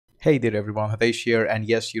Hey there everyone, Hitesh here, and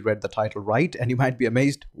yes, you read the title right, and you might be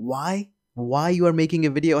amazed why you are making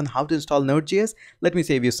a video on how to install nodeJS. Let me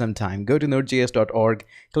save you some time. Go to nodejs.org,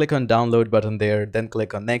 click on download button there, then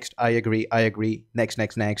click on next, I agree, next,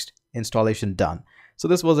 installation done. So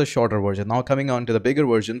this was a shorter version. Now coming on to the bigger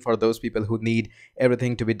version for those people who need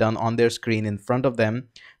everything to be done on their screen in front of them.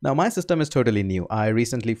 Now my system is totally new. I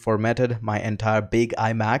recently formatted my entire big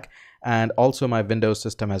iMac and also my Windows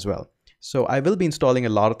system as well. So I will be installing a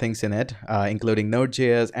lot of things in it, including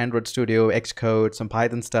Node.js, Android Studio, Xcode, some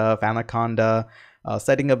Python stuff, Anaconda,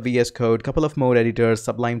 setting up VS Code, couple of more editors,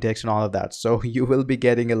 Sublime Text, and all of that. So you will be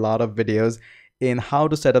getting a lot of videos in how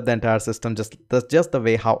to set up the entire system just the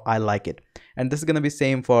way how I like it. And this is going to be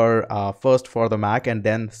same for first for the Mac and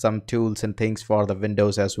then some tools and things for the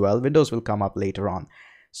Windows as well. Windows will come up later on.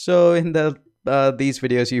 So in these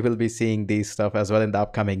videos, you will be seeing these stuff as well in the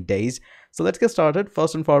upcoming days. So let's get started.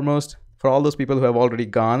 First and foremost, for all those people who have already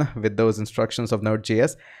gone with those instructions of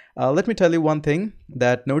Node.js, let me tell you one thing,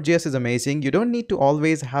 that Node.js is amazing. You don't need to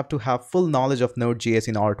always have to have full knowledge of Node.js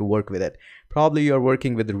in order to work with it. Probably you're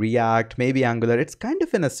working with React, maybe Angular. It's kind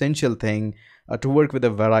of an essential thing to work with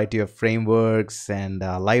a variety of frameworks and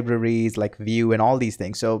libraries like Vue and all these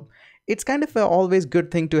things. So it's kind of a always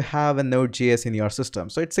good thing to have a Node.js in your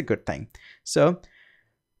system. So it's a good thing. So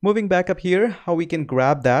moving back up here, how we can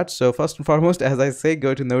grab that. So first and foremost, as I say,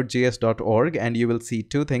 go to nodejs.org and you will see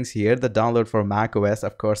two things here. The download for Mac OS,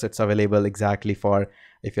 of course, it's available exactly for,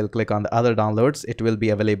 if you'll click on the other downloads, it will be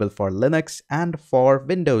available for Linux and for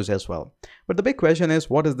Windows as well. But the big question is,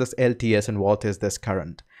 what is this LTS and what is this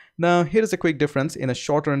current? Now, here is a quick difference in a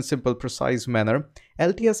shorter and simple, precise manner.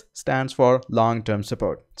 LTS stands for long-term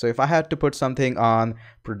support. So if I had to put something on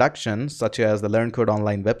production, such as the Learn Code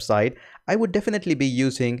Online website, I would definitely be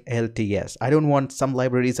using LTS. I don't want some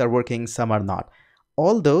libraries are working, some are not.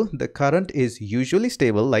 Although the current is usually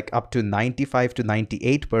stable, like up to 95 to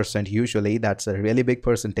 98% usually, that's a really big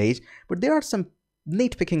percentage, but there are some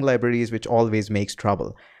nitpicking libraries which always makes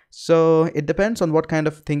trouble. So it depends on what kind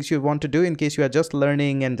of things you want to do. In case you are just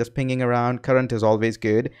learning and just pinging around, current is always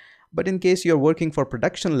good. But in case you're working for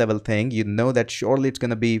production level thing, you know that surely it's going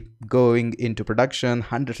to be going into production.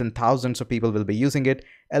 Hundreds and thousands of people will be using it.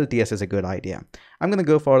 LTS is a good idea. I'm going to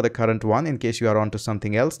go for the current one. In case you are onto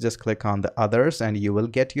something else, just click on the others and you will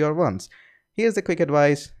get your ones. Here's the quick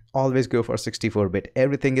advice. Always go for 64-bit.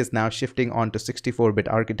 Everything is now shifting onto 64-bit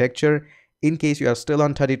architecture. In case you are still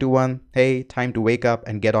on 32.1, hey, time to wake up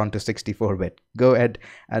and get on to 64-bit. Go ahead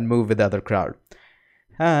and move with the other crowd.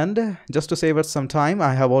 And just to save us some time,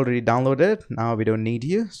 I have already downloaded it. Now we don't need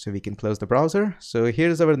you, so we can close the browser. So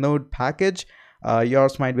here's our Node package.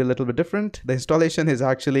 Yours might be a little bit different. The installation is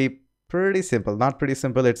actually pretty simple. Not pretty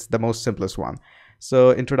simple, it's the most simplest one.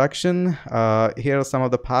 So introduction, here are some of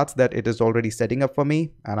the paths that it is already setting up for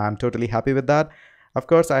me, and I'm totally happy with that. Of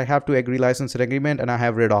course, I have to agree license and agreement, and I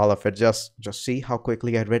have read all of it. Just see how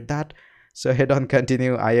quickly I read that. So hit on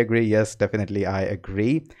continue. I agree. Yes, definitely I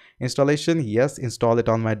agree. Installation. Yes, install it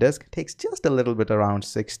on my disk. Takes just a little bit, around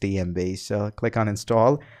 60 MB. So click on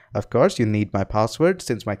install. Of course, you need my password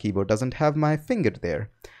since my keyboard doesn't have my finger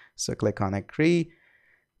there. So click on agree.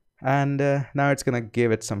 And now it's going to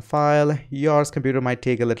give it some file. Yours computer might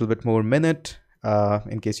take a little bit more minute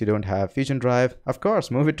in case you don't have Fusion Drive. Of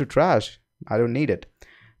course, move it to trash. I don't need it.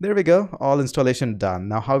 There we go, all installation done.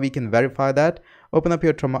 Now how we can verify that? Open up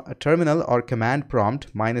your terminal or command prompt,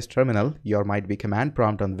 minus terminal, your might be command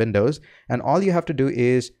prompt on Windows, and all you have to do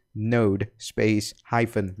is node space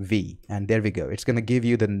 -v, and there we go. It's going to give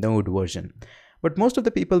you the Node version. But most of the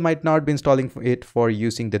people might not be installing it for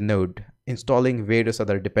using the Node, installing various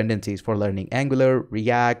other dependencies for learning Angular,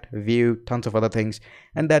 React, Vue, tons of other things,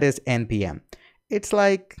 and that is npm. It's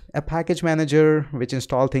like a package manager which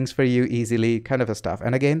install things for you easily, kind of a stuff.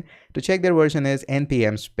 And again, to check their version is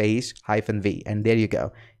npm space -v, and there you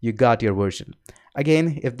go. You got your version.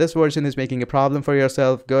 Again, if this version is making a problem for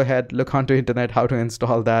yourself, go ahead, look onto internet how to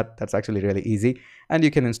install that. That's actually really easy. And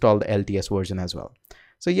you can install the LTS version as well.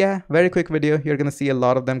 So yeah, very quick video. You're going to see a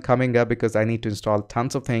lot of them coming up because I need to install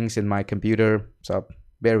tons of things in my computer. So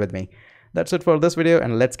bear with me. That's it for this video,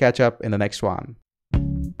 and let's catch up in the next one.